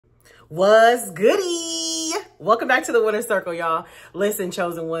What's goody? Welcome back to the Winner Circle, y'all. Listen,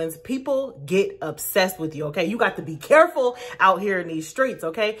 chosen ones, people get obsessed with you, okay? You got to be careful out here in these streets,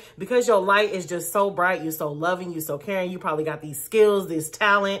 okay? Because your light is just so bright, you're so loving, you're so caring, you probably got these skills, this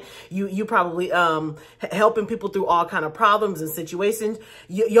talent, you probably helping people through all kind of problems and situations.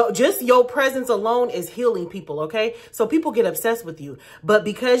 Just your presence alone is healing people, okay? So people get obsessed with you. But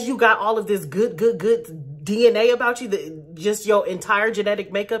because you got all of this good DNA about you, just your entire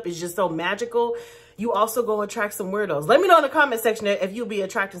genetic makeup is just so magical, you also go attract some weirdos. Let me know in the comment section if you'll be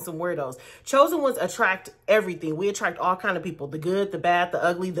attracting some weirdos. Chosen ones attract everything. We attract all kind of people. The good, the bad, the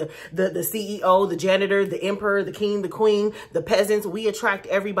ugly, the CEO, the janitor, the emperor, the king, the queen, the peasants. We attract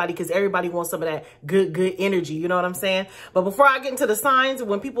everybody because everybody wants some of that good energy. You know what I'm saying? But before I get into the signs,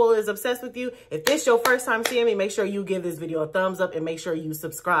 when people is obsessed with you, if this your first time seeing me, make sure you give this video a thumbs up and make sure you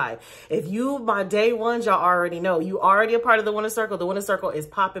subscribe. If you my day ones, y'all already know. You already a part of the Winner Circle. The Winner Circle is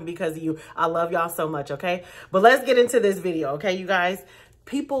popping because of you. I love y'all so much, okay? But let's get into this video, okay, you guys?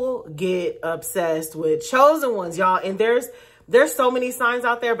 People get obsessed with chosen ones, y'all, and there's so many signs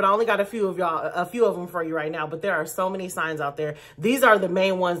out there, but I only got a few of them for you right now. But there are so many signs out there. These are the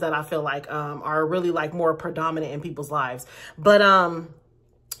main ones that I feel like are really like more predominant in people's lives. But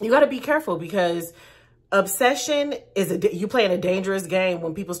you got to be careful because obsession is you playing a dangerous game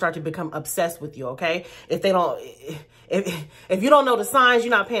when people start to become obsessed with you, okay? If you don't know the signs,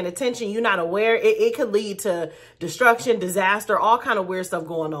 you're not paying attention, you're not aware, it could lead to destruction, disaster, all kind of weird stuff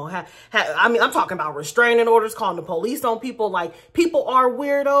going on. I mean, I'm talking about restraining orders, calling the police on people. Like, people are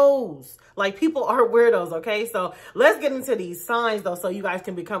weirdos. Like, people are weirdos, okay? So let's get into these signs, though, so you guys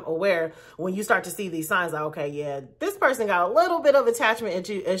can become aware when you start to see these signs. Like, okay, yeah, this person got a little bit of attachment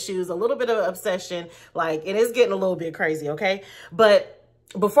issues, a little bit of obsession, like, and it's getting a little bit crazy, okay? But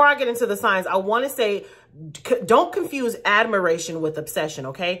before I get into the signs, I want to say, don't confuse admiration with obsession,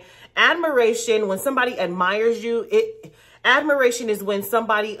 okay? Admiration, when somebody admires you, admiration is when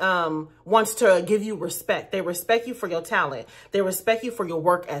somebody wants to give you respect. They respect you for your talent. They respect you for your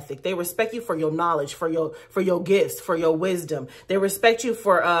work ethic. They respect you for your knowledge, for your gifts, for your wisdom. They respect you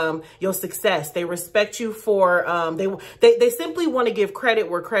for your success. They respect you for they simply want to give credit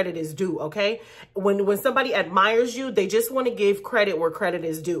where credit is due, okay? When somebody admires you, they just want to give credit where credit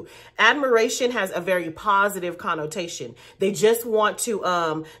is due. Admiration has a very positive connotation. They just want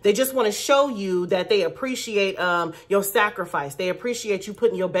to show you that they appreciate your sacrifice. They appreciate you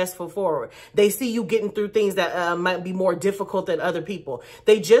putting your best foot forward. They see you getting through things that might be more difficult than other people.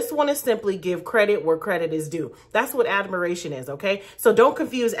 They just want to simply give credit where credit is due. That's what admiration is, okay? So don't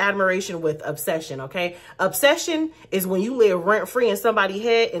confuse admiration with obsession, okay? Obsession is when you live rent-free in somebody's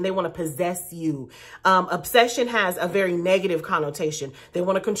head and they want to possess you. Obsession has a very negative connotation. They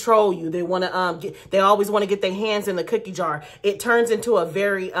want to control you. They want to they always want to get their hands in the cookie jar. It turns into a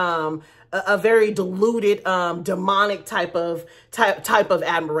very diluted, demonic type of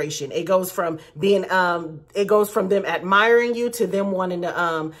admiration. It goes from being, it goes from them admiring you to them wanting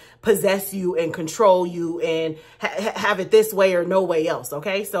to, possess you and control you and have it this way or no way else.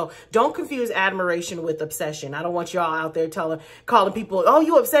 Okay. So don't confuse admiration with obsession. I don't want y'all out there calling people, oh,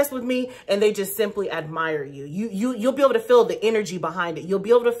 you obsessed with me. And they just simply admire you. You'll be able to feel the energy behind it. You'll be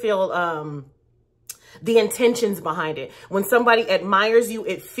able to feel, the intentions behind it. When somebody admires you,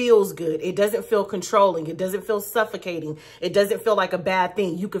 it feels good. It doesn't feel controlling. It doesn't feel suffocating. It doesn't feel like a bad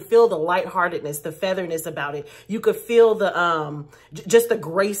thing. You could feel the lightheartedness, the featherness about it. You could feel the, just the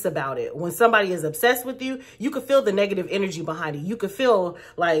grace about it. When somebody is obsessed with you, you could feel the negative energy behind it. You could feel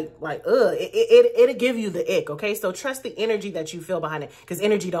it'll give you the ick. Okay. So trust the energy that you feel behind it because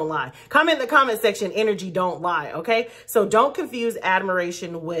energy don't lie. Comment in the comment section, energy don't lie. Okay. So don't confuse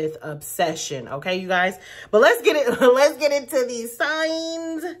admiration with obsession. Okay, you guys. But let's get into these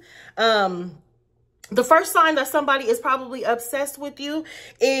signs. The first sign that somebody is probably obsessed with you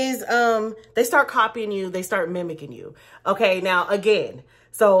is they start copying you, they start mimicking you. Okay, now again,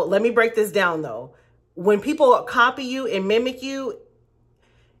 so let me break this down though. When people copy you and mimic you,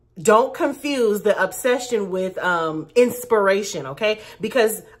 don't confuse the obsession with inspiration, okay?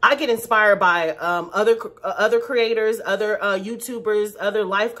 Because I get inspired by other creators, other YouTubers, other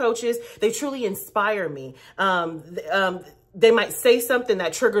life coaches. They truly inspire me. They might say something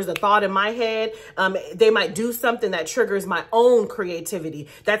that triggers a thought in my head. They might do something that triggers my own creativity.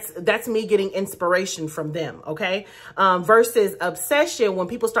 That's me getting inspiration from them, okay? Versus obsession, when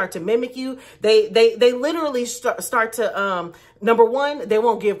people start to mimic you, they literally start to, number one, they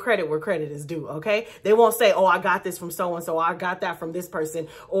won't give credit where credit is due, okay? They won't say, oh, I got this from so-and-so, I got that from this person.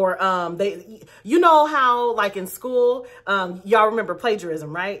 Or you know how, like in school, y'all remember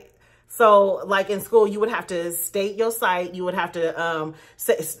plagiarism, right? So like in school, you would have to state your site. You would have to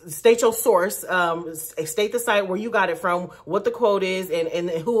state your source, state the site where you got it from, what the quote is, and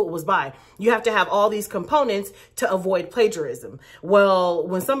who it was by. You have to have all these components to avoid plagiarism. Well,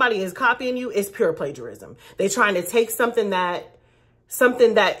 when somebody is copying you, it's pure plagiarism. They're trying to take something that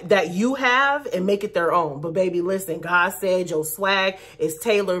you have and make it their own. But baby, listen, God said your swag is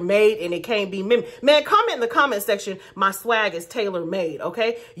tailor-made and it can't be mimicked. Man, comment in the comment section, my swag is tailor-made,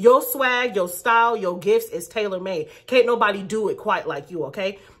 okay? Your swag, your style, your gifts is tailor-made. Can't nobody do it quite like you,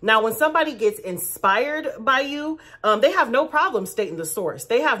 okay? Now, when somebody gets inspired by you, they have no problem stating the source.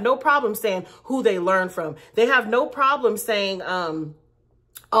 They have no problem saying who they learned from. They have no problem saying,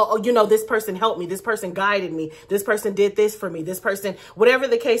 oh, you know, this person helped me. This person guided me. This person did this for me. This person, whatever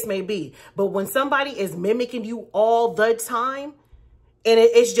the case may be. But when somebody is mimicking you all the time, and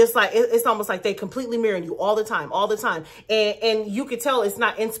it's just like, it's almost like they completely mirroring you all the time. And you could tell it's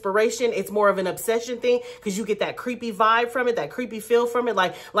not inspiration. It's more of an obsession thing because you get that creepy vibe from it, that creepy feel from it.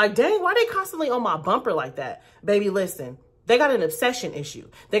 Like, dang, why they constantly on my bumper like that? Baby, listen. They got an obsession issue.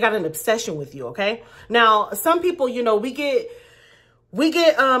 They got an obsession with you, okay? Now, some people, you know, we get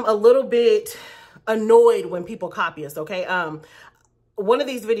a little bit annoyed when people copy us, okay? One of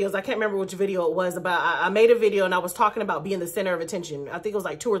these videos, I can't remember which video it was about. I made a video and I was talking about being the center of attention. I think it was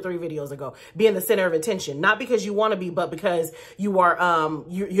like 2 or 3 videos ago, being the center of attention, not because you want to be, but because you are,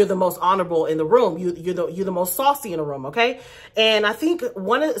 you're the most honorable in the room. You're the most saucy in the room. Okay. And I think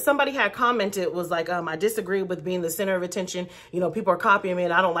somebody had commented, was like, I disagree with being the center of attention. You know, people are copying me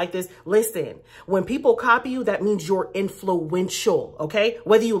and I don't like this. Listen, when people copy you, that means you're influential. Okay.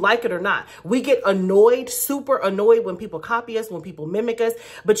 Whether you like it or not, we get annoyed, super annoyed when people copy us, when people mimic us,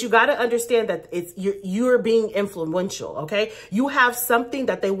 but you got to understand that you're being influential. Okay. You have something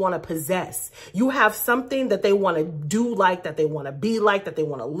that they want to possess. You have something that they want to do like, that they want to be like, that they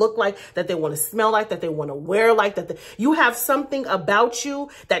want to look like, that they want to smell like, that they want to wear like, you have something about you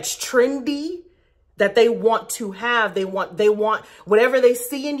that's trendy that they want to have. They want whatever they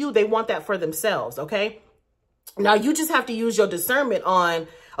see in you. They want that for themselves. Okay. Now you just have to use your discernment on,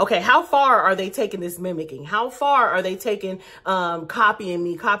 okay, how far are they taking this mimicking? How far are they taking copying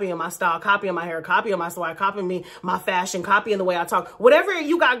me, copying my style, copying my hair, copying my swag, copying me, my fashion, copying the way I talk, whatever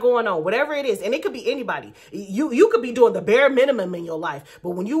you got going on, whatever it is. And it could be anybody. You could be doing the bare minimum in your life.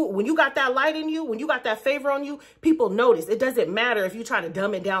 But when you got that light in you, when you got that favor on you, people notice. It doesn't matter if you try to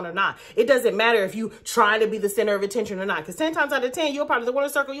dumb it down or not. It doesn't matter if you trying to be the center of attention or not. Because 10 times out of 10, you're part of the winner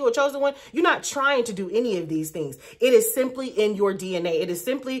circle, you're a chosen one. You're not trying to do any of these things. It is simply in your DNA. It is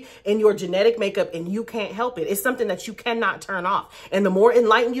simply in your genetic makeup, and you can't help it. It's something that you cannot turn off. And the more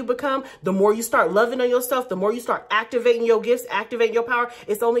enlightened you become, the more you start loving on yourself, the more you start activating your gifts, activating your power,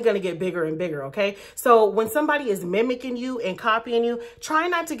 it's only going to get bigger and bigger. Okay. So when somebody is mimicking you and copying you, try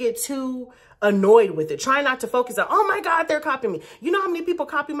not to get too annoyed with it. Try not to focus on, oh my God, they're copying me. You know how many people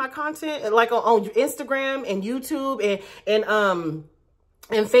copy my content, like on Instagram and YouTube and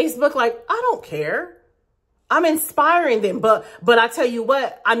Facebook? Like, I don't care. I'm inspiring them, but I tell you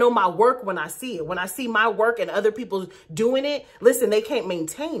what, I know my work when I see it. When I see my work and other people doing it, listen, they can't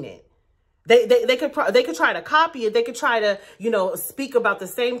maintain it. They could try to copy it. They could try to, you know, speak about the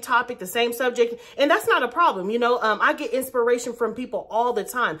same topic, the same subject. And that's not a problem. You know, I get inspiration from people all the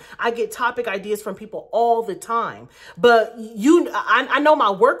time. I get topic ideas from people all the time. But I know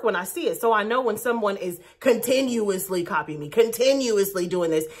my work when I see it. So I know when someone is continuously copying me, continuously doing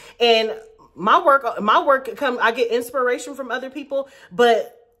this. And my work I get inspiration from other people,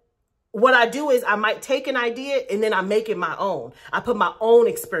 but what I do is I might take an idea and then I make it my own. I put my own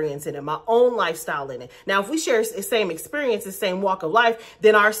experience in it, my own lifestyle in it. Now, if we share the same experience, the same walk of life,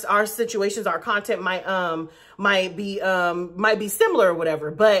 then our situations, our content might be similar or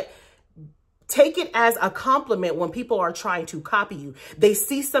whatever. But take it as a compliment when people are trying to copy you. They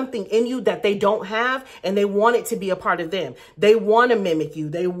see something in you that they don't have and they want it to be a part of them. They want to mimic you.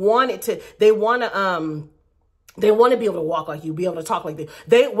 They want to be able to walk like you, be able to talk like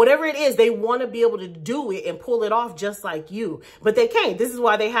whatever it is, they want to be able to do it and pull it off just like you, but they can't. This is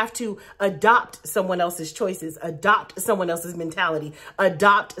why they have to adopt someone else's choices, adopt someone else's mentality,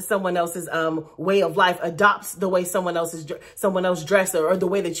 adopt someone else's way of life, adopt the way someone else dress or the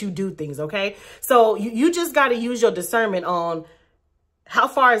way that you do things. Okay. So you just got to use your discernment on how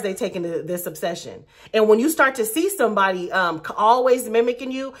far is they taking this obsession? And when you start to see somebody always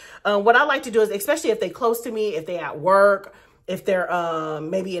mimicking you, what I like to do is, especially if they close to me, if they at work, if they're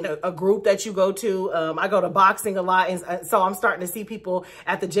maybe in a group that you go to, I go to boxing a lot. And so I'm starting to see people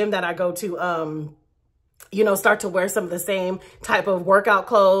at the gym that I go to you know, start to wear some of the same type of workout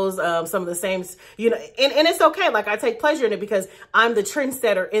clothes, some of the same, you know, and it's okay. Like, I take pleasure in it because I'm the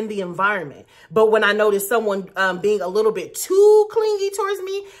trendsetter in the environment. But when I notice someone being a little bit too clingy towards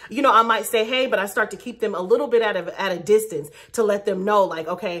me, you know, I might say, hey, but I start to keep them a little bit at a distance to let them know, like,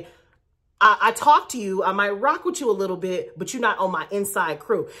 okay, I talk to you, I might rock with you a little bit, but you're not on my inside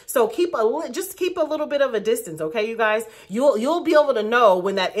crew. So just keep a little bit of a distance, okay, you guys? You'll be able to know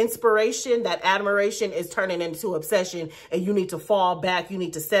when that inspiration, that admiration is turning into obsession, and you need to fall back. You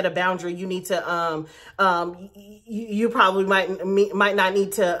need to set a boundary. You need to you probably might not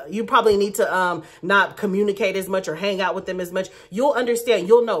need to. You probably need to not communicate as much or hang out with them as much. You'll understand.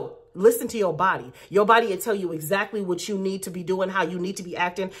 You'll know. Listen to your body. Your body will tell you exactly what you need to be doing, how you need to be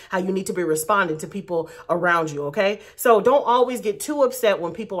acting, how you need to be responding to people around you, okay? So don't always get too upset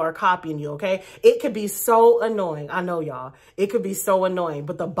when people are copying you, okay? It could be so annoying. I know, y'all. It could be so annoying.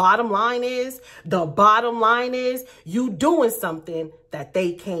 But the bottom line is you doing something that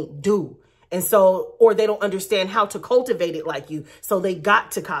they can't do. And so, or they don't understand how to cultivate it like you. So they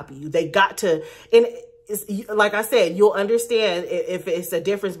got to copy you. They got to, and like I said, you'll understand if it's a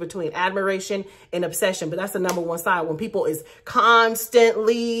difference between admiration and obsession. But that's the number one side. When people is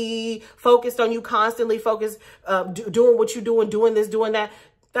constantly focused on you, constantly focused, doing what you're doing this, doing that,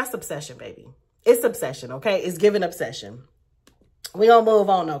 that's obsession, baby. It's obsession, okay? It's giving obsession. We're going to move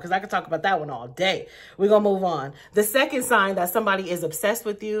on, though, because I could talk about that one all day. We're going to move on. The second sign that somebody is obsessed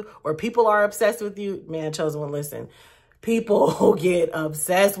with you or people are obsessed with you, man, Chosen One, listen. People get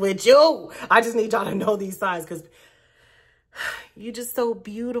obsessed with you. I just need y'all to know these signs because you're just so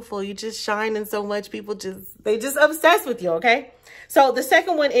beautiful. You just shining so much. People they just obsessed with you, okay? So the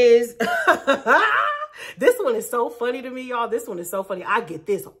second one is, this one is so funny to me, y'all. This one is so funny. I get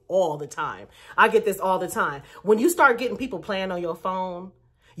this all the time. When you start getting people playing on your phone,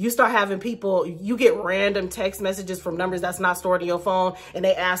 you start having people, you get random text messages from numbers that's not stored in your phone, and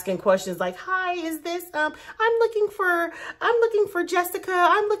they asking questions like, hi, is this, I'm looking for Jessica.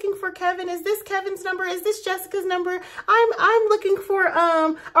 I'm looking for Kevin. Is this Kevin's number? Is this Jessica's number? I'm looking for,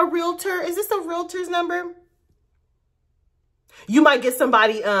 a realtor. Is this a realtor's number? You might get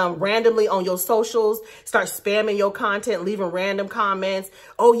somebody randomly on your socials, start spamming your content, leaving random comments.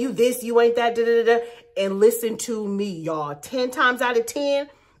 Oh, you this, you ain't that, da, da, da, da. And listen to me, y'all. 10 times out of 10,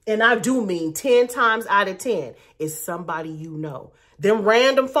 and I do mean 10 times out of 10, is somebody you know. Them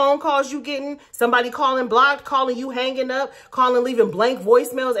random phone calls you getting, somebody calling blocked, calling you hanging up, calling, leaving blank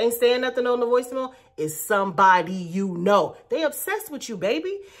voicemails, ain't saying nothing on the voicemail, is somebody you know. They obsessed with you,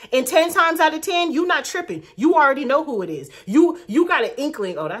 baby. And 10 times out of 10, you not tripping. You already know who it is. You got an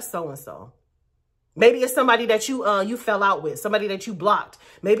inkling, oh, that's so-and-so. Maybe it's somebody that you fell out with, somebody that you blocked.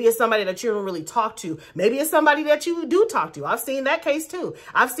 Maybe it's somebody that you don't really talk to. Maybe it's somebody that you do talk to. I've seen that case too.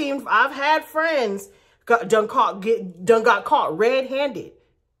 I've had friends got caught red-handed.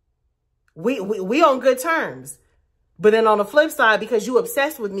 We on good terms. But then on the flip side, because you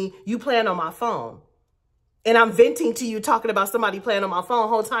obsessed with me, you playing on my phone. And I'm venting to you talking about somebody playing on my phone. The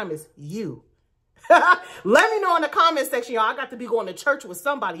whole time is you. Let me know in the comment section, y'all. I got to be going to church with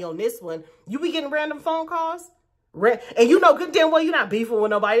somebody on this one. You be getting random phone calls? And you know good damn well you're not beefing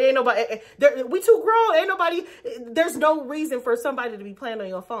with nobody. Ain't nobody. We too grown. Ain't nobody. There's no reason for somebody to be playing on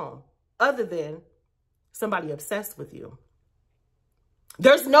your phone other than somebody obsessed with you.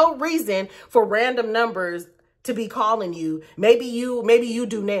 There's no reason for random numbers to be calling you. Maybe you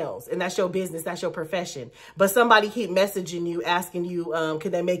do nails and that's your business, that's your profession. But somebody keep messaging you, asking you,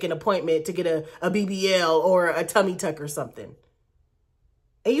 can they make an appointment to get a BBL or a tummy tuck or something?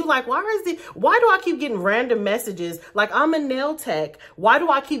 And you like, why do I keep getting random messages? Like, I'm a nail tech. Why do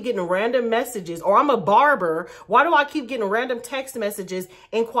I keep getting random messages? Or I'm a barber. Why do I keep getting random text messages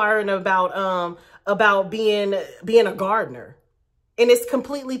inquiring about being a gardener? And it's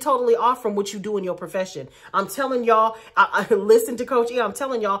completely, totally off from what you do in your profession. I'm telling y'all, I listen to Coach E. I'm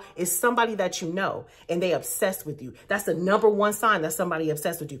telling y'all, it's somebody that you know and they obsessed with you. That's the number one sign that somebody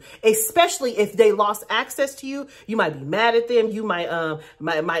obsessed with you. Especially if they lost access to you. You might be mad at them. You might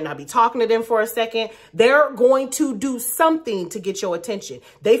not be talking to them for a second. They're going to do something to get your attention.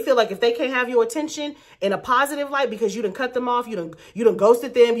 They feel like if they can't have your attention in a positive light because you done cut them off, you done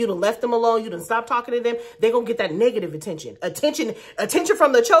ghosted them, you done left them alone, you done stopped talking to them, they're going to get that negative attention. Attention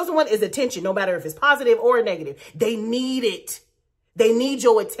from the chosen one is attention, no matter if it's positive or negative. They need it. They need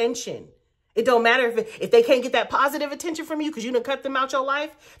your attention. It don't matter if they can't get that positive attention from you because you done cut them out your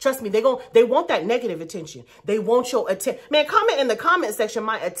life. Trust me, they want that negative attention. They want your attention. Man, comment in the comment section,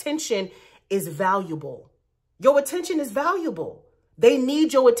 my attention is valuable. Your attention is valuable. They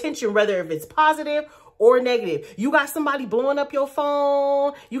need your attention, whether if it's positive or negative. You got somebody blowing up your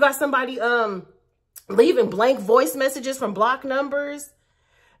phone. You got somebody, leaving blank voice messages from blocked numbers.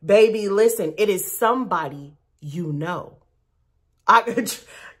 Baby, listen, it is somebody you know.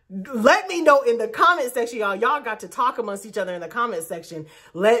 Let me know in the comment section, y'all. Y'all got to talk amongst each other in the comment section.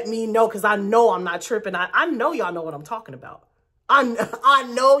 Let me know, because I know I'm not tripping. I know y'all know what I'm talking about. I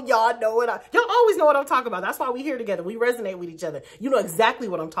know y'all know what y'all always know what I'm talking about. That's why we here together. We resonate with each other. You know exactly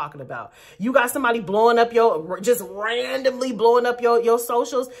what I'm talking about. You got somebody blowing up just randomly blowing up your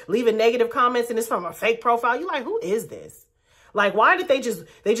socials, leaving negative comments, and it's from a fake profile. You like, who is this? Like, why did they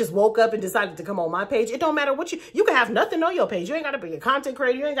just woke up and decided to come on my page? It don't matter what you can have nothing on your page. You ain't got to be a content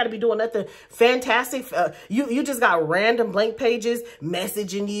creator. You ain't got to be doing nothing fantastic. You just got random blank pages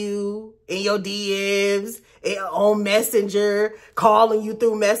messaging you in your DMs, on Messenger, calling you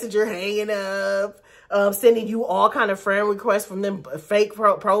through Messenger, hanging up, sending you all kind of friend requests from them fake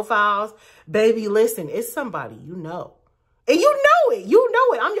profiles. Baby, listen, it's somebody you know. And you know it. You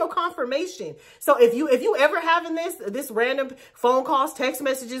know it. I'm your confirmation. So if you ever having this random phone calls, text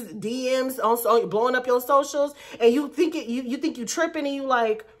messages, DMs on blowing up your socials, and you think you tripping, and you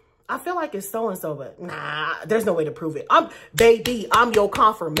like, I feel like it's so and so, but nah, there's no way to prove it. I'm your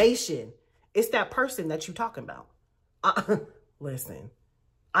confirmation. It's that person that you talking about. Listen,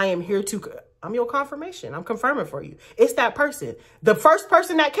 I'm your confirmation. I'm confirming for you. It's that person. The first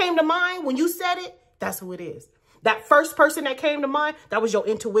person that came to mind when you said it, that's who it is. That first person that came to mind, that was your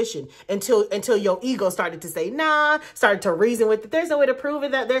intuition until your ego started to say, nah, started to reason with it. There's no way to prove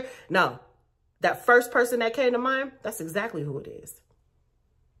it No, that first person that came to mind, that's exactly who it is.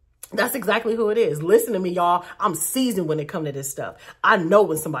 That's exactly who it is. Listen to me, y'all. I'm seasoned when it comes to this stuff. I know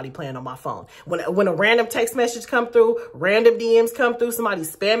when somebody playing on my phone. When a random text message come through, random DMs come through, somebody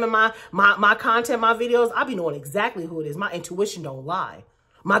spamming my content, my videos, I be knowing exactly who it is. My intuition don't lie.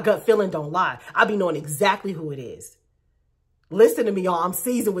 My gut feeling don't lie. I be knowing exactly who it is. Listen to me, y'all. I'm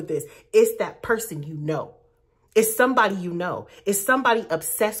seasoned with this. It's that person you know. It's somebody you know. It's somebody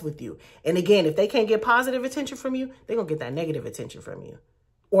obsessed with you. And again, if they can't get positive attention from you, they're going to get that negative attention from you.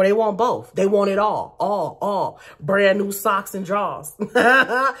 Or they want both. They want it all. Brand new socks and drawers.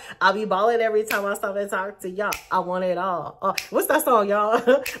 I'll be balling every time I stop and talk to y'all. I want it all. What's that song,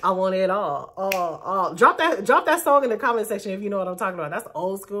 y'all? I want it all. Drop that song in the comment section if you know what I'm talking about. That's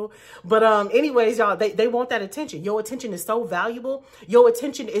old school. But anyways, y'all, they want that attention. Your attention is so valuable. Your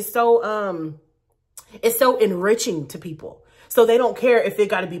attention is so it's so enriching to people. So they don't care if it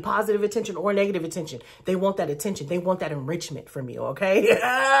got to be positive attention or negative attention. They want that attention. They want that enrichment from you, okay?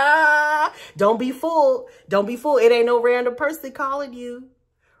 Don't be fooled. Don't be fooled. It ain't no random person calling you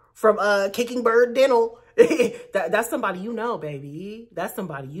from Kicking Bird Dental. That's somebody you know, baby. That's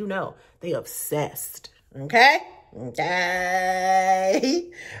somebody you know. They obsessed, okay? Okay.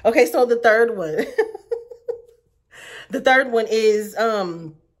 Okay, so the third one. The third one is,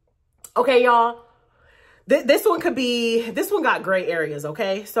 okay, y'all. This one got gray areas,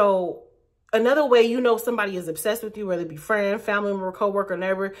 okay? So another way you know somebody is obsessed with you, whether it be friend, family member, coworker,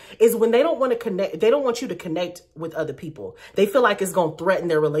 neighbor, is when they don't want to connect. They don't want you to connect with other people. They feel like it's going to threaten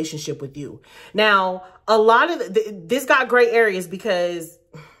their relationship with you. Now, a lot of this got gray areas because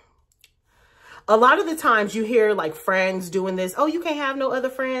a lot of the times you hear like friends doing this. Oh, you can't have no other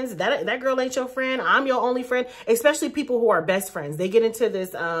friends. That girl ain't your friend. I'm your only friend. Especially people who are best friends. They get into this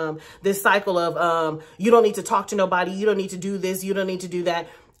this cycle of you don't need to talk to nobody. You don't need to do this. You don't need to do that.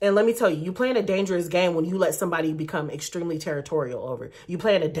 And let me tell you, you playing a dangerous game when you let somebody become extremely territorial over it. You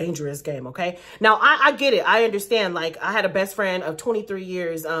playing a dangerous game, okay? Now, I get it. I understand. Like, I had a best friend of 23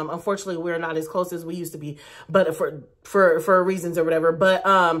 years. Unfortunately, we're not as close as we used to be, but for reasons or whatever. But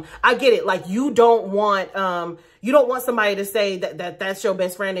I get it. Like, you don't want somebody to say that's your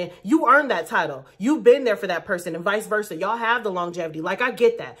best friend, and you earned that title. You've been there for that person, and vice versa. Y'all have the longevity. Like, I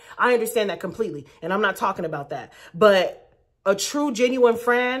get that. I understand that completely, and I'm not talking about that. But a true, genuine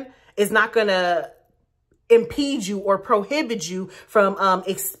friend is not going to impede you or prohibit you from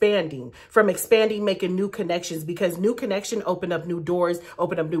expanding, making new connections, because new connection open up new doors,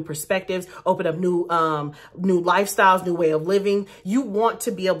 open up new perspectives, open up new lifestyles, new way of living. You want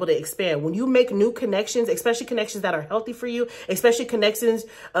to be able to expand. When you make new connections, especially connections that are healthy for you, especially connections,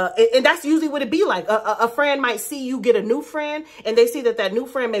 and that's usually what it be like. A friend might see you get a new friend, and they see that new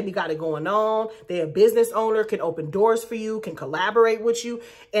friend maybe got it going on. They're a business owner, can open doors for you, can collaborate with you,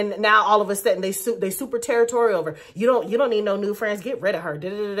 and now all of a sudden they super territorial over. You don't need no new friends. Get rid of her.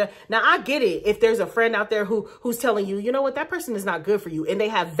 Now, I get it. If there's a friend out there who's telling you, you know what, that person is not good for you, and they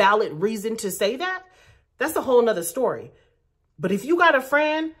have valid reason to say that, that's a whole nother story. But if you got a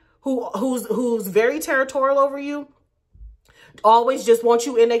friend who's very territorial over you, always just want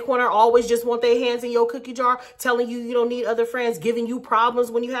you in their corner, always just want their hands in your cookie jar, telling you you don't need other friends, giving you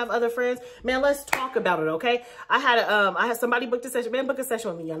problems when you have other friends. Man, let's talk about it, okay? I had somebody booked a session. Man, book a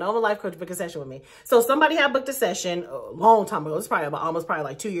session with me. Y'all know I'm a life coach. Book a session with me. So somebody had booked a session a long time ago. It's probably almost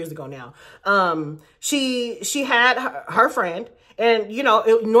like 2 years ago now. She had her friend. And, you know,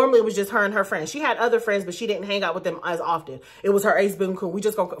 normally it was just her and her friends. She had other friends, but she didn't hang out with them as often. It was her ace boon cool. We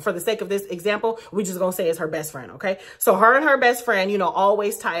just gonna, for the sake of this example, we just gonna say it's her best friend, okay? So her and her best friend, you know,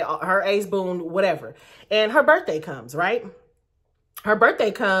 always tight, her ace boon, whatever. And her birthday comes, right? Her birthday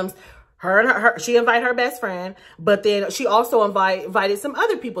comes. She invited her best friend, but then she also invited some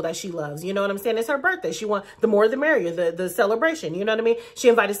other people that she loves. You know what I'm saying? It's her birthday. She want the more the merrier, the celebration. You know what I mean? She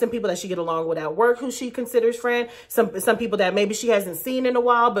invited some people that she get along with at work, who she considers friend. Some people that maybe she hasn't seen in a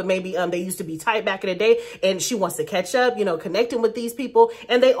while, but maybe they used to be tight back in the day, and she wants to catch up. You know, connecting with these people,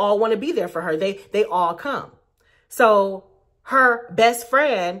 and they all want to be there for her. They all come. So her best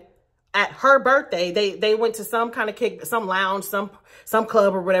friend, at her birthday, they went to some kind of some lounge, some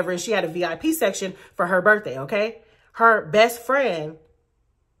club or whatever, and she had a VIP section for her birthday, okay? Her best friend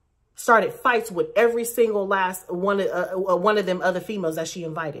started fights with every single last one of them other females that she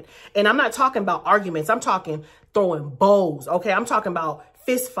invited. And I'm not talking about arguments. I'm talking throwing bows, okay? I'm talking about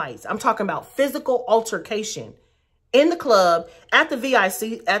fist fights. I'm talking about physical altercation in the club, at the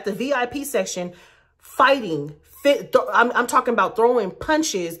VIP section, fighting. I'm talking about throwing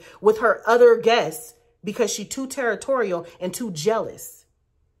punches with her other guests because she's too territorial and too jealous.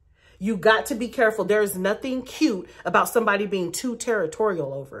 You got to be careful. There's nothing cute about somebody being too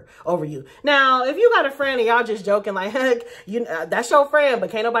territorial over you. Now, if you got a friend and y'all just joking like, heck, that's your friend,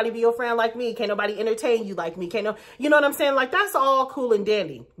 but can't nobody be your friend like me. Can't nobody entertain you like me. You know what I'm saying? Like, that's all cool and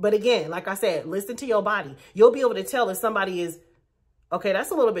dandy. But again, like I said, listen to your body. You'll be able to tell if somebody is, okay,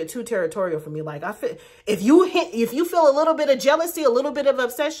 that's a little bit too territorial for me. Like, if you feel a little bit of jealousy, a little bit of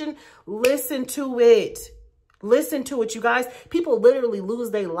obsession, listen to it. Listen to it, you guys. People literally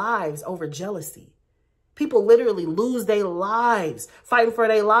lose their lives over jealousy. People literally lose their lives fighting for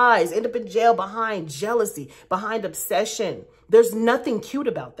their lives, end up in jail behind jealousy, behind obsession. There's nothing cute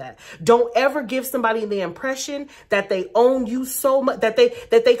about that. Don't ever give somebody the impression that they own you so much, that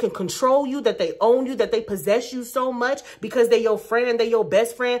they can control you, that they own you, that they possess you so much because they're your friend, they're your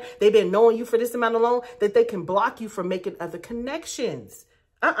best friend, they've been knowing you for this amount of long, that they can block you from making other connections.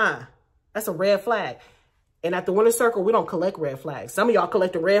 That's a red flag. And at the Winner Circle, we don't collect red flags. Some of y'all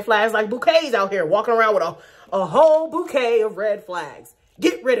collecting red flags like bouquets out here, walking around with a whole bouquet of red flags.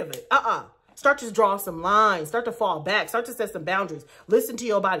 Get rid of it. Start to draw some lines. Start to fall back. Start to set some boundaries. Listen to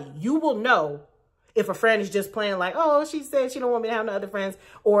your body. You will know if a friend is just playing like, oh, she said she don't want me to have no other friends,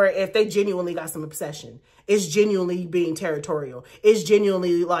 or if they genuinely got some obsession. It's genuinely being territorial. It's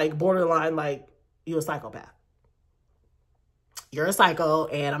genuinely like borderline, like you're a psychopath. You're a psycho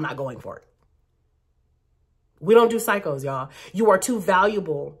and I'm not going for it. We don't do psychos, y'all. You are too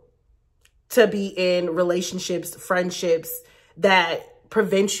valuable to be in relationships, friendships that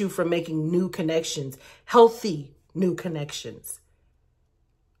prevent you from making new connections, healthy new connections,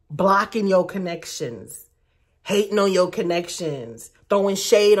 blocking your connections, hating on your connections, throwing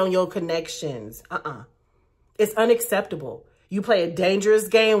shade on your connections. It's unacceptable. You play a dangerous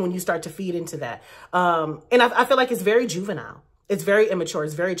game when you start to feed into that. And I feel like it's very juvenile. It's very immature.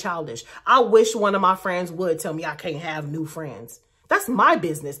 It's very childish. I wish one of my friends would tell me I can't have new friends. That's my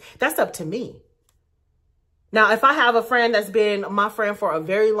business. That's up to me. Now, if I have a friend that's been my friend for a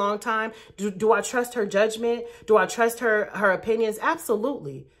very long time, do I trust her judgment? Do I trust her opinions?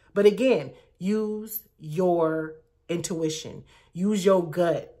 Absolutely. But again, use your intuition. Use your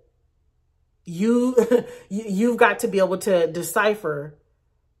gut. You've got to be able to decipher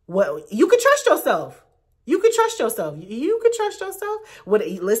what you can trust yourself. You can trust yourself. You can trust yourself.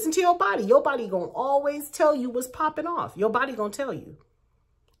 Listen to your body. Your body gonna always tell you what's popping off. Your body gonna tell you.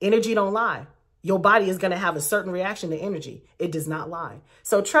 Energy don't lie. Your body is gonna have a certain reaction to energy. It does not lie.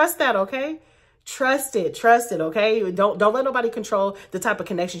 So trust that, okay? Trust it, okay? Don't let nobody control the type of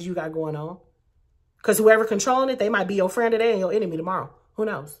connections you got going on. Because whoever controlling it, they might be your friend today and your enemy tomorrow. Who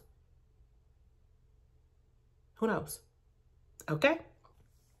knows? Who knows? Okay?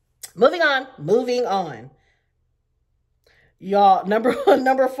 Moving on. Y'all,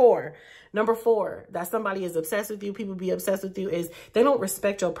 number four, that somebody is obsessed with you, people be obsessed with you, is they don't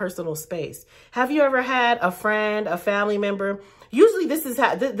respect your personal space. Have you ever had a friend, a family member? Usually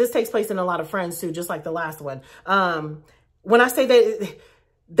this takes place in a lot of friends too, just like the last one. When I say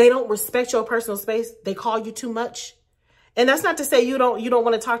they don't respect your personal space, they call you too much. And that's not to say you don't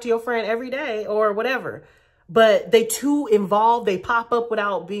want to talk to your friend every day or whatever. but they too involved. They pop up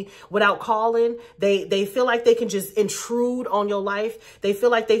without calling. They feel like they can just intrude on your life. They feel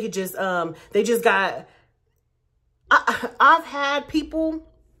like they could just, I've had people,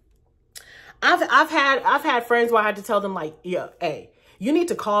 I've had friends where I had to tell them like, yeah, hey, you need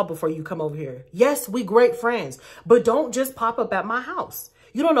to call before you come over here. Yes, we great friends, but don't just pop up at my house.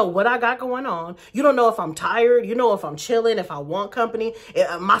 You don't know what I got going on. You don't know if I'm tired. You know if I'm chilling, if I want company.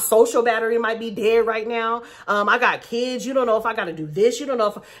 My social battery might be dead right now. I got kids. You don't know if I got to do this. You don't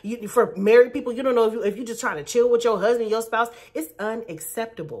know for married people, you don't know if you're just trying to chill with your husband, your spouse. It's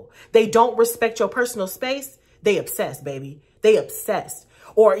unacceptable. They don't respect your personal space. They obsessed, baby. They obsessed.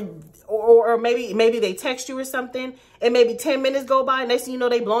 Or maybe they text you or something and maybe 10 minutes go by and next thing you know,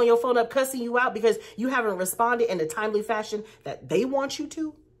 they blowing your phone up, cussing you out because you haven't responded in a timely fashion that they want you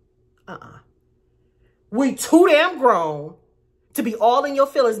to. We too damn grown to be all in your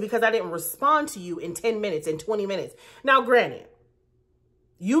feelings because I didn't respond to you in 10 minutes, in 20 minutes. Now, granted,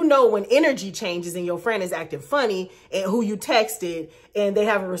 you know when energy changes and your friend is acting funny and who you texted and they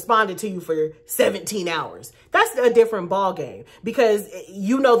haven't responded to you for 17 hours. That's a different ball game because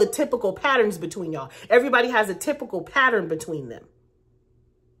you know the typical patterns between y'all. Everybody has a typical pattern between them.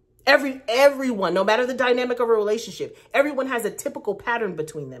 Everyone, no matter the dynamic of a relationship, everyone has a typical pattern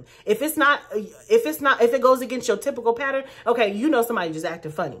between them. If it goes against your typical pattern, okay, you know somebody just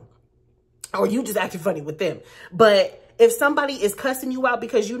acting funny or you just acting funny with them. But if somebody is cussing you out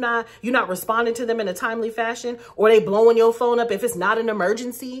because you're not responding to them in a timely fashion or they blowing your phone up, if it's not an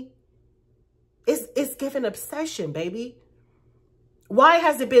emergency, it's giving obsession, baby. Why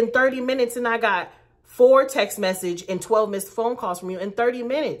has it been 30 minutes and I got 4 text message and 12 missed phone calls from you in 30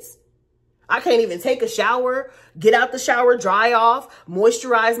 minutes? I can't even take a shower, get out the shower, dry off,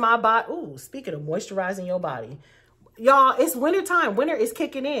 moisturize my body. Ooh, speaking of moisturizing your body. Y'all, it's winter time. Winter is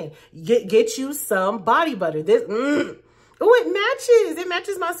kicking in. Get you some body butter. Oh, it matches. It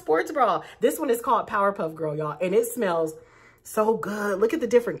matches my sports bra. This one is called Powerpuff Girl, y'all. And it smells so good. Look at the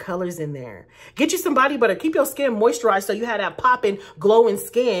different colors in there. Get you some body butter. Keep your skin moisturized so you have that popping, glowing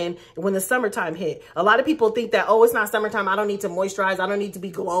skin when the summertime hit. A lot of people think that, oh, it's not summertime. I don't need to moisturize. I don't need to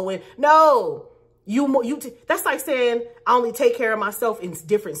be glowing. No. That's like saying I only take care of myself in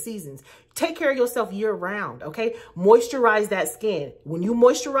different seasons. Take care of yourself year round, okay? Moisturize that skin. When you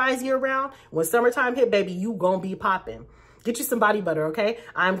moisturize year round, when summertime hit, baby, you gonna be popping. Get you some body butter, okay?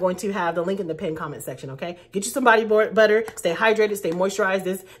 I'm going to have the link in the pinned comment section, okay? Get you some body butter. Stay hydrated. Stay moisturized.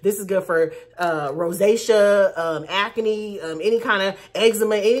 This is good for rosacea, acne, any kind of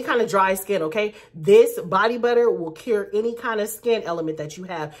eczema, any kind of dry skin, okay? This body butter will cure any kind of skin element that you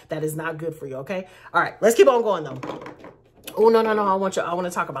have that is not good for you, okay? All right, let's keep on going, though. Oh, no. I want to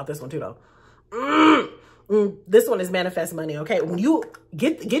talk about this one, too, though. This one is Manifest Money, okay? When you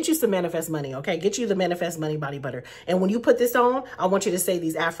get you some Manifest Money, okay? Get you the Manifest Money body butter. And when you put this on, I want you to say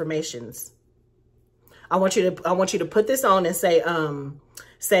these affirmations. I want you to put this on and say,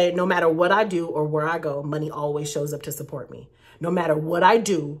 no matter what I do or where I go, money always shows up to support me. No matter what I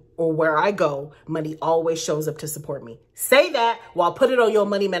do or where I go, money always shows up to support me. Say that while put it on your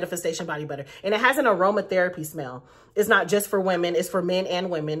money manifestation body butter. And it has an aromatherapy smell. It's not just for women. It's for men and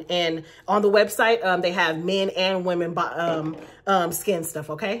women. And on the website, they have men and women skin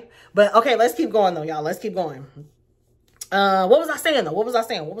stuff, okay? But, okay, let's keep going, though, y'all. Let's keep going. What was I saying, though? What was I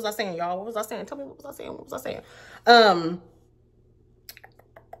saying, y'all? What was I saying? Tell me, what was I saying? What was I saying?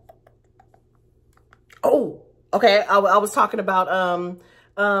 Oh, okay. I was talking about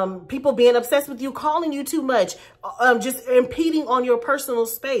people being obsessed with you, calling you too much, just impeding on your personal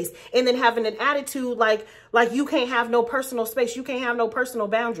space, and then having an attitude like you can't have no personal space. You can't have no personal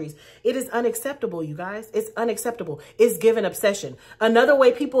boundaries. It is unacceptable, you guys. It's unacceptable. It's given obsession. Another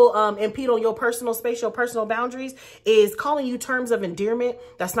way people impede on your personal space, your personal boundaries, is calling you terms of endearment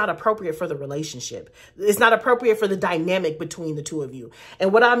that's not appropriate for the relationship. It's not appropriate for the dynamic between the two of you.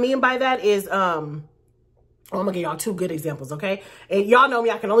 And what I mean by that is, I'm gonna give y'all 2 good examples, okay? And y'all know me,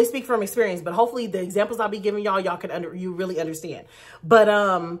 I can only speak from experience, but hopefully the examples I'll be giving y'all you really understand.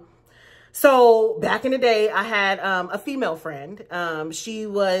 But so back in the day, I had a female friend. She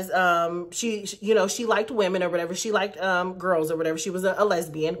was she liked women or whatever. She liked girls or whatever. She was a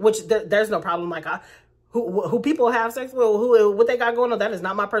lesbian, which there's no problem. Like who people have sex with, what they got going on, that is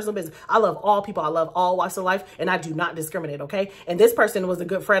not my personal business. I love all people. I love all walks of life, and I do not discriminate, okay? And this person was a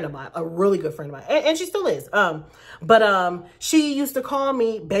good friend of mine, a really good friend of mine, and she still is. But she used to call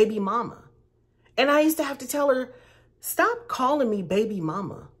me baby mama. And I used to have to tell her, stop calling me baby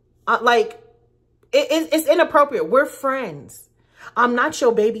mama. It's inappropriate. We're friends. I'm not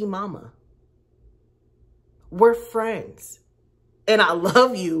your baby mama. We're friends. And I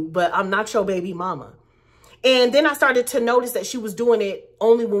love you, but I'm not your baby mama. And then I started to notice that she was doing it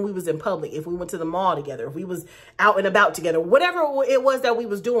only when we was in public. If we went to the mall together, if we was out and about together, whatever it was that we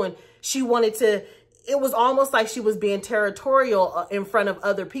was doing, she wanted to, it was almost like she was being territorial in front of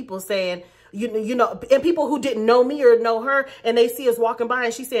other people, saying, you know, and people who didn't know me or know her, and they see us walking by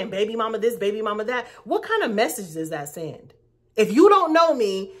and she's saying, baby mama this, baby mama that. What kind of message does that send? If you don't know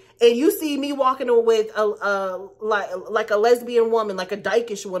me and you see me walking with like a lesbian woman, like a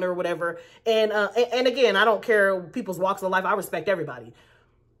dykish one or whatever, and again, I don't care people's walks of life. I respect everybody.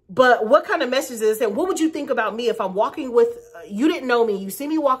 But what kind of message is it? What would you think about me if I'm walking with, you didn't know me, you see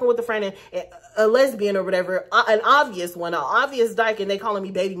me walking with a friend, and a lesbian or whatever, an obvious one, an obvious dyke, and they calling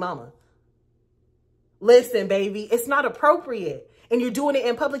me baby mama? Listen, baby, it's not appropriate. And you're doing it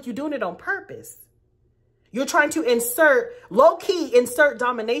in public. You're doing it on purpose. You're trying to insert, low-key insert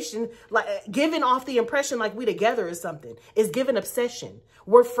domination, like giving off the impression like we together or something. It's giving obsession.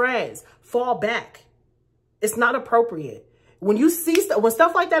 We're friends. Fall back. It's not appropriate. When you see, when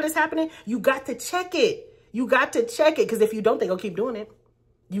stuff like that is happening, you got to check it. You got to check it. Because if you don't, they're going to keep doing it.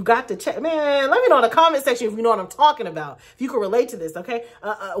 You got to check. Man, let me know in the comment section if you know what I'm talking about. If you can relate to this, okay?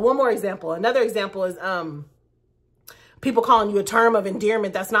 One more example. Another example is people calling you a term of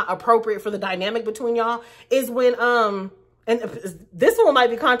endearment that's not appropriate for the dynamic between y'all is when, and this one might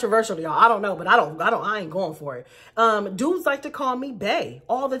be controversial to y'all. I don't know, but I ain't going for it. Dudes like to call me bae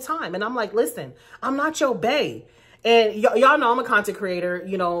all the time. And I'm like, listen, I'm not your bae. And y'all know I'm a content creator,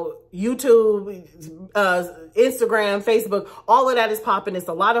 you know, YouTube, Instagram, Facebook, all of that is popping. It's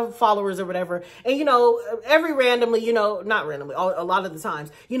a lot of followers or whatever. And, you know, every randomly, you know, not randomly, a lot of the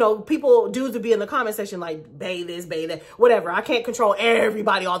times, you know, dudes would be in the comment section like, bae this, bae that, whatever. I can't control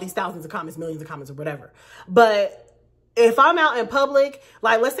everybody, all these thousands of comments, millions of comments or whatever. But if I'm out in public,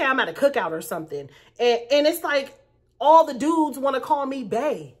 like let's say I'm at a cookout or something, and it's like all the dudes want to call me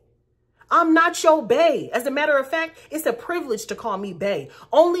bae. I'm not your bae. As a matter of fact, it's a privilege to call me bae.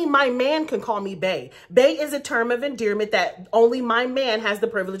 Only my man can call me bae. Bae is a term of endearment that only my man has the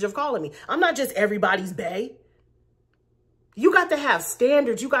privilege of calling me. I'm not just everybody's bae. You got to have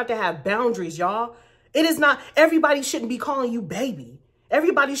standards. You got to have boundaries, y'all. It is not, everybody shouldn't be calling you baby.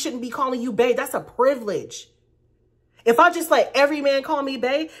 Everybody shouldn't be calling you bae. That's a privilege. If I just let every man call me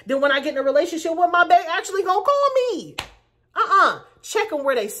bae, then when I get in a relationship with my bae, actually gonna call me. Check them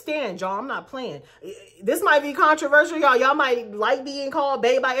where they stand, y'all. I'm not playing. This might be controversial, y'all. Y'all might like being called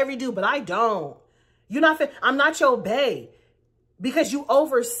bae by every dude, but I don't. I'm not your bae because you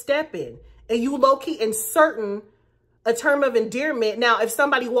overstepping and you low-key inserting a term of endearment. Now, if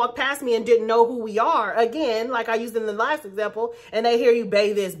somebody walked past me and didn't know who we are, again, like I used in the last example, and they hear you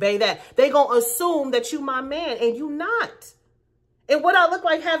bae this, bae that, they gonna assume that you my man and you not. And what I look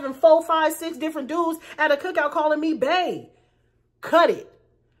like having 4, 5, 6 different dudes at a cookout calling me bae. Cut it.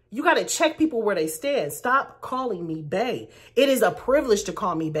 You got to check people where they stand. Stop calling me bae. It is a privilege to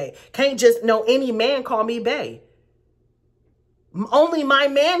call me bae. Can't just any man call me bae. Only my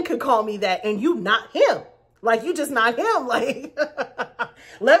man could call me that and you not him. Like, you just not him. Like,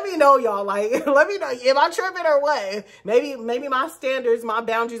 let me know, y'all. Like, let me know if I'm tripping or what. Maybe my standards, my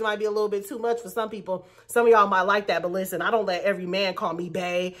boundaries might be a little bit too much for some people. Some of y'all might like that. But listen, I don't let every man call me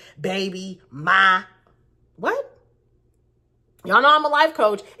bae, baby, ma. What? Y'all know I'm a life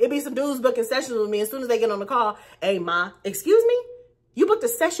coach. It be some dudes booking sessions with me. As soon as they get on the call, hey, ma, excuse me? You booked a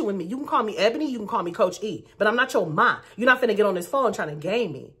session with me. You can call me Ebony. You can call me Coach E. But I'm not your ma. You're not finna get on this phone trying to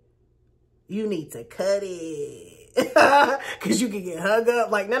game me. You need to cut it. Because you can get hung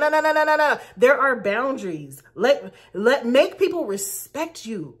up. Like, no. There are boundaries. Make people respect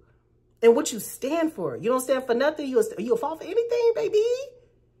you and what you stand for. You don't stand for nothing. You'll fall for anything, baby.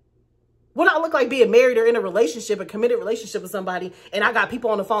 What I look like being married or in a relationship, a committed relationship with somebody, and I got people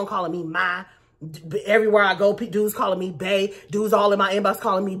on the phone calling me ma. Everywhere I go, dudes calling me bae. Dudes all in my inbox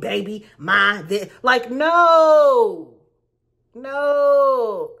calling me baby, ma. Like, no.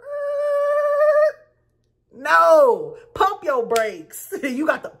 Pump your brakes. You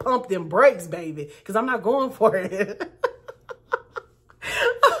got to pump them brakes, baby, because I'm not going for it.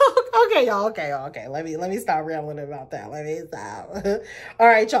 Okay, y'all. Okay. Let me stop rambling about that. Let me stop. All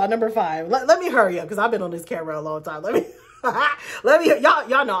right, y'all. Number 5. Let me hurry up because I've been on this camera a long time. Let me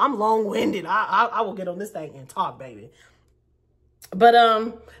y'all know I'm long-winded. I will get on this thing and talk, baby. But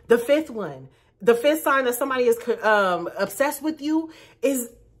the 5th one, the 5th sign that somebody is obsessed with you is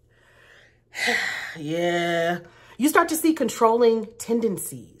yeah. You start to see controlling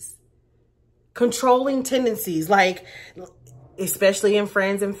tendencies. Like, especially in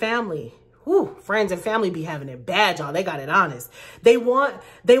friends and family. Whew, friends and family be having it bad, y'all. They got it honest. They want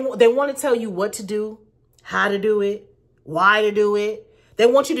to tell you what to do, how to do it, why to do it. They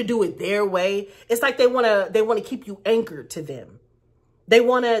want you to do it their way. It's like they want to keep you anchored to them. They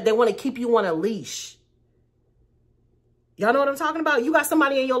want to keep you on a leash. Y'all know what I'm talking about? You got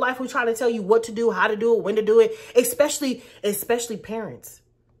somebody in your life who's trying to tell you what to do, how to do it, when to do it, especially parents.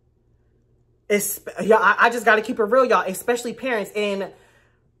 I just got to keep it real, y'all, especially parents. And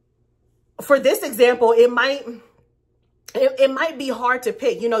for this example, it might be hard to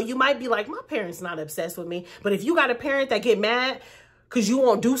pick. You know, you might be like, my parents not obsessed with me. But if you got a parent that get mad because you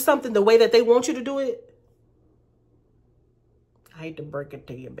won't do something the way that they want you to do it, I hate to break it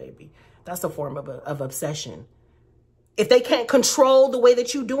to you, baby, that's a form of obsession. If they can't control the way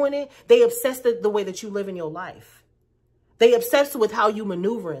that you're doing it, they obsess the way that you live in your life. They obsess with how you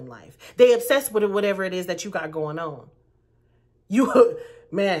maneuver in life. They obsess with whatever it is that you got going on.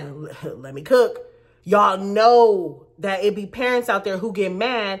 Man, let me cook. Y'all know that it be parents out there who get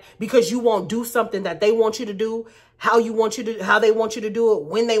mad because you won't do something that they want you to do, how they want you to do it,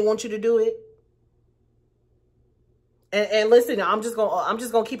 when they want you to do it. And listen, I'm just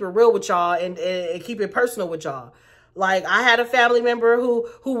gonna keep it real with y'all and keep it personal with y'all. Like, I had a family member who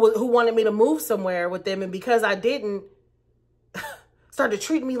wanted me to move somewhere with them, and because I didn't, started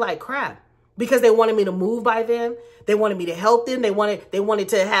treating me like crap because they wanted me to move by them. They wanted me to help them. They wanted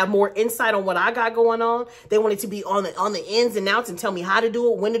to have more insight on what I got going on. They wanted to be on the ins and outs and tell me how to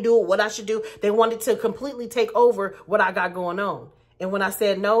do it, when to do it, what I should do. They wanted to completely take over what I got going on. And when I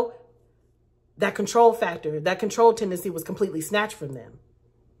said no, that control factor, that control tendency was completely snatched from them.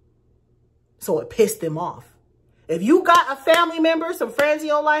 So it pissed them off. If you got a family member, some friends in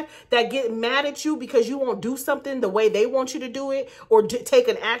your life that get mad at you because you won't do something the way they want you to do it, or take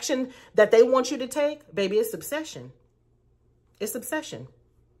an action that they want you to take, baby, it's obsession. It's obsession.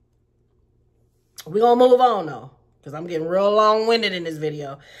 We're going to move on, though, because I'm getting real long-winded in this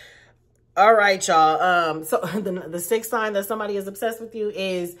video. All right, y'all. So the sixth sign that somebody is obsessed with you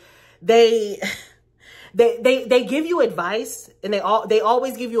is they give you advice, and they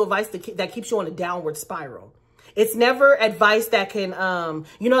always give you advice that keeps you on a downward spiral. It's never advice that can,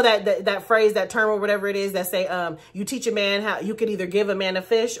 you know, that phrase, that term or whatever it is that say, you teach a man how, you could either give a man a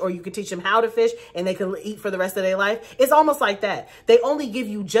fish or you could teach him how to fish and they can eat for the rest of their life. It's almost like that. They only give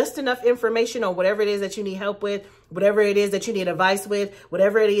you just enough information on whatever it is that you need help with, whatever it is that you need advice with,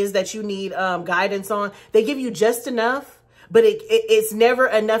 whatever it is that you need guidance on. They give you just enough, but it's never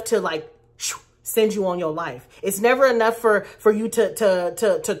enough to like send you on your life. It's never enough for you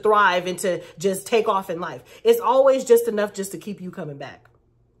to thrive and to just take off in life. It's always just enough just to keep you coming back.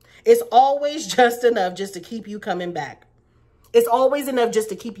 It's always just enough just to keep you coming back. It's always enough just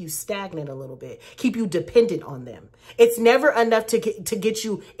to keep you stagnant a little bit, keep you dependent on them. It's never enough to get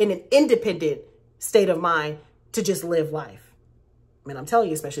you in an independent state of mind to just live life. Man, I'm telling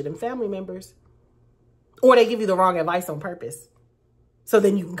you, especially them family members. Or they give you the wrong advice on purpose. So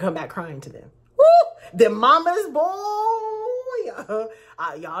then you can come back crying to them. The mamas, boy.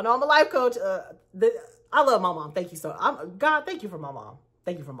 Y'all know I'm a life coach. I love my mom. Thank you God, thank you for my mom.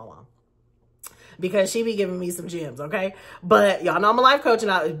 Thank you for my mom. Because she be giving me some gems, okay? But y'all know I'm a life coach,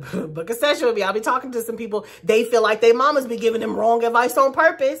 and I book a session with me. I'll be talking to some people. They feel like their mamas be giving them wrong advice on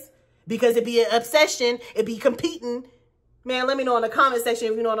purpose because it be an obsession. It be competing. Man, let me know in the comment section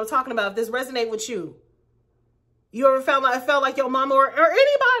if you know what I'm talking about. If this resonate with you. You ever felt like your mama or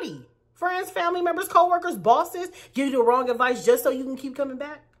anybody, friends, family members, co-workers, bosses, give you the wrong advice just so you can keep coming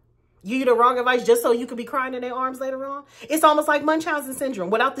back? Give you the wrong advice just so you could be crying in their arms later on? It's almost like Munchausen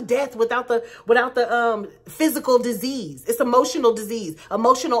syndrome, without the death, without the physical disease. It's emotional disease,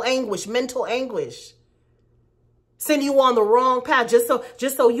 emotional anguish, mental anguish. Send you on the wrong path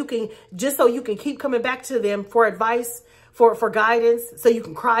just so you can keep coming back to them for advice, for guidance, so you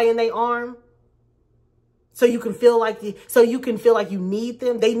can cry in their arm. So you can feel like you need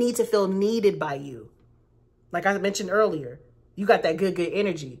them. They need to feel needed by you. Like I mentioned earlier, you got that good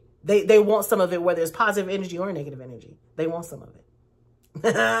energy. They want some of it, whether it's positive energy or negative energy. They want some of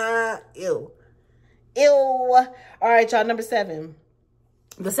it. Ew. All right, y'all. Number 7.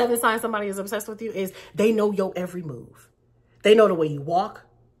 The 7th sign somebody is obsessed with you is they know your every move. They know the way you walk.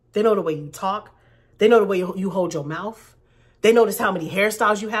 They know the way you talk. They know the way you hold your mouth. They notice how many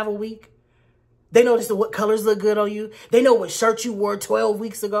hairstyles you have a week. They notice what colors look good on you. They know what shirt you wore 12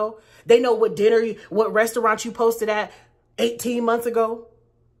 weeks ago. They know what what restaurant you posted at 18 months ago.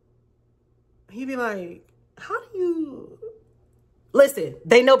 He'd be like, how do you... Listen,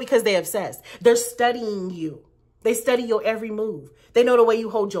 they know because they're obsessed. They're studying you. They study your every move. They know the way you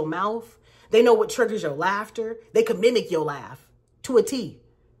hold your mouth. They know what triggers your laughter. They can mimic your laugh to a T.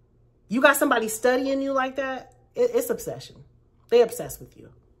 You got somebody studying you like that, it's obsession. They obsessed with you.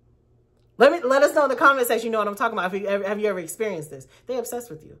 Let us know in the comment section, you know what I'm talking about. Have you ever experienced this? They're obsessed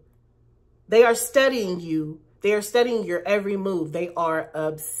with you. They are studying you. They are studying your every move. They are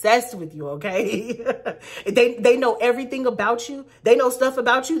obsessed with you, okay? They know everything about you. They know stuff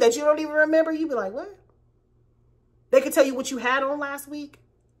about you that you don't even remember. You be like, what? They can tell you what you had on last week.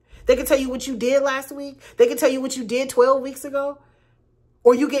 They can tell you what you did last week. They can tell you what you did 12 weeks ago.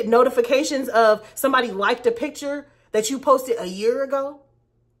 Or you get notifications of somebody liked a picture that you posted a year ago.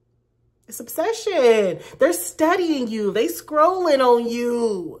 It's obsession. They're studying you. They scrolling on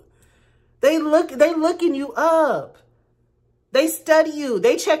you. They looking you up. They study you.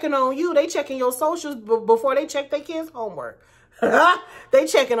 They checking on you. They checking your socials before they check their kids' homework. They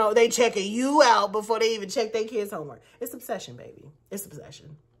checking you out before they even check their kids' homework. It's obsession, baby. It's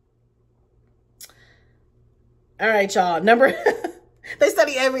obsession. All right, y'all. They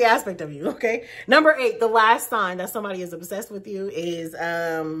study every aspect of you, okay? Number 8, the last sign that somebody is obsessed with you is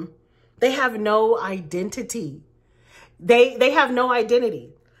they have no identity. They have no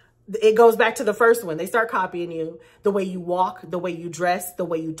identity. It goes back to the first one. They start copying you. The way you walk, the way you dress, the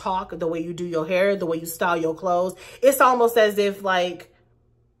way you talk, the way you do your hair, the way you style your clothes. It's almost as if like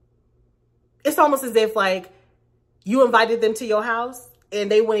you invited them to your house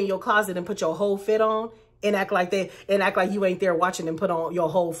and they went in your closet and put your whole fit on and act like you ain't there watching them put on your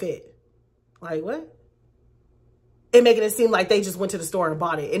whole fit. Like what? And making it seem like they just went to the store and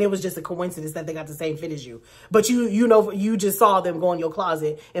bought it. And it was just a coincidence that they got the same fit as you. But you know, you just saw them go in your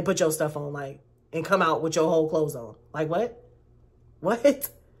closet and put your stuff on, like, and come out with your whole clothes on. Like, what? What?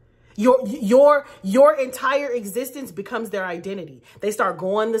 Your entire existence becomes their identity. They start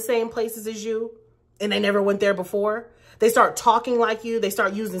going the same places as you and they never went there before. They start talking like you. They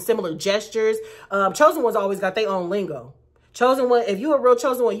start using similar gestures. Chosen ones always got their own lingo. Chosen one, if you're a real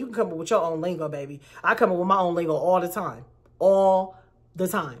chosen one, you can come up with your own lingo, baby. I come up with my own lingo all the time. All the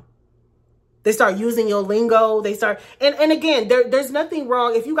time. They start using your lingo. They start, and again, there's nothing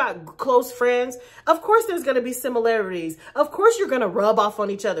wrong. If you got close friends, of course there's going to be similarities. Of course you're going to rub off on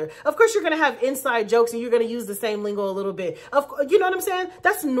each other. Of course you're going to have inside jokes and you're going to use the same lingo a little bit. You know what I'm saying?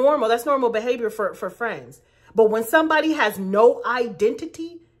 That's normal. That's normal behavior for friends. But when somebody has no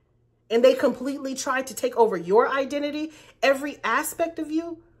identity, and they completely try to take over your identity, every aspect of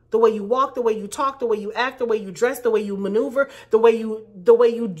you, the way you walk, the way you talk, the way you act, the way you dress, the way you maneuver, the way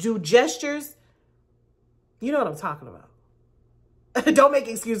you do gestures. You know what I'm talking about. Don't make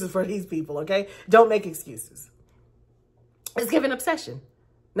excuses for these people, okay? Don't make excuses. It's giving obsession.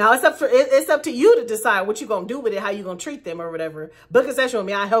 Now it's up to you to decide what you're gonna do with it, how you're gonna treat them or whatever. Book a session with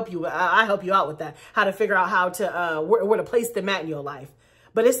me. I help you out with that. How to figure out how to where to place them at in your life.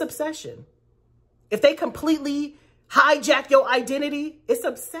 But it's obsession. If they completely hijack your identity, it's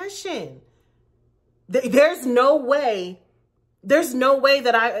obsession. There's no way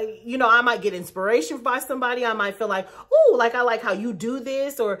that I might get inspiration by somebody. I might feel like, ooh, like I like how you do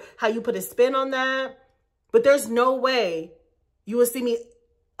this or how you put a spin on that. But there's no way you will see me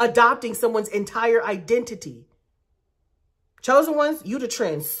adopting someone's entire identity. Chosen ones, you the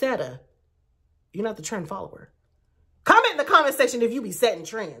trendsetter. You're not the trend follower. Comment in the comment section if you be setting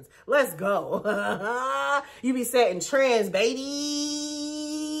trends. Let's go. You be setting trends, baby.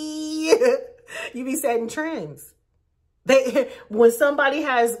 You be setting trends. When somebody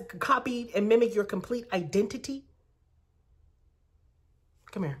has copied and mimicked your complete identity,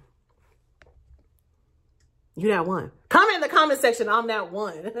 come here. You that one. Comment in the comment section, I'm that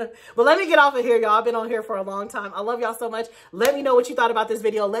one. But let me get off of here, y'all. I've been on here for a long time. I love y'all so much. Let me know what you thought about this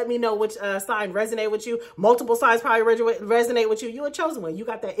video. Let me know which sign resonate with you. Multiple signs probably resonate with you. You a chosen one. You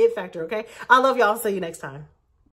got that it factor, okay? I love y'all. See you next time.